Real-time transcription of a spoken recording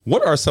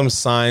What are some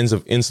signs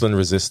of insulin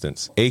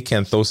resistance?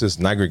 Acanthosis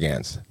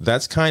nigricans.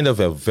 That's kind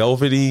of a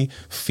velvety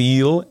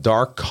feel,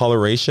 dark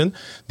coloration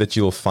that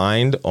you'll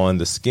find on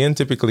the skin,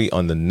 typically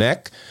on the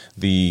neck,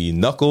 the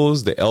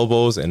knuckles, the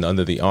elbows, and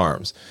under the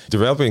arms.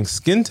 Developing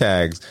skin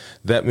tags,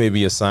 that may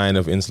be a sign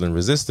of insulin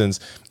resistance.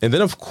 And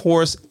then, of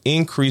course,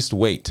 increased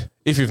weight.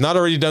 If you've not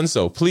already done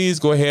so, please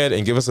go ahead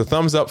and give us a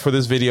thumbs up for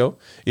this video.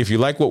 If you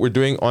like what we're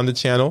doing on the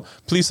channel,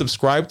 please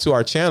subscribe to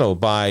our channel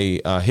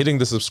by hitting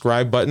the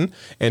subscribe button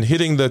and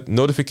hitting the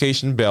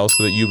notification bell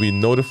so that you'll be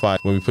notified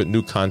when we put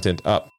new content up.